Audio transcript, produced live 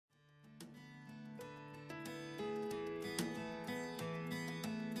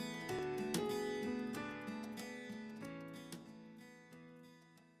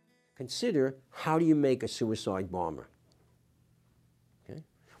consider, how do you make a suicide bomber? Okay?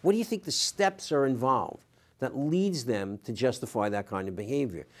 What do you think the steps are involved that leads them to justify that kind of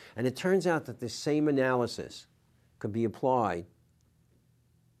behavior? And it turns out that the same analysis could be applied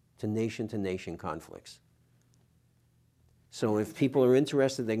to nation conflicts. So if people are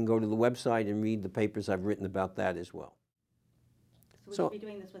interested, they can go to the website and read the papers I've written about that as well. So we should be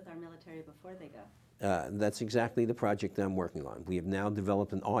doing this with our military before they go? That's exactly the project I'm working on. We have now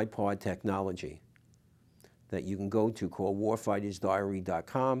developed an iPod technology that you can go to called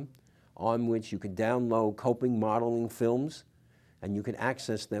warfightersdiary.com, on which you can download coping modeling films, and you can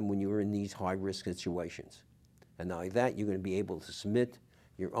access them when you're in these high-risk situations. And not only that, you're going to be able to submit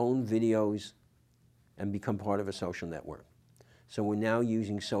your own videos and become part of a social network. So we're now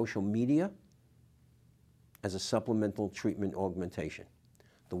using social media as a supplemental treatment augmentation.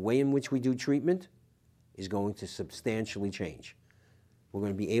 The way in which we do treatment is going to substantially change. We're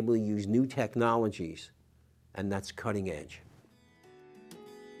going to be able to use new technologies, and that's cutting edge.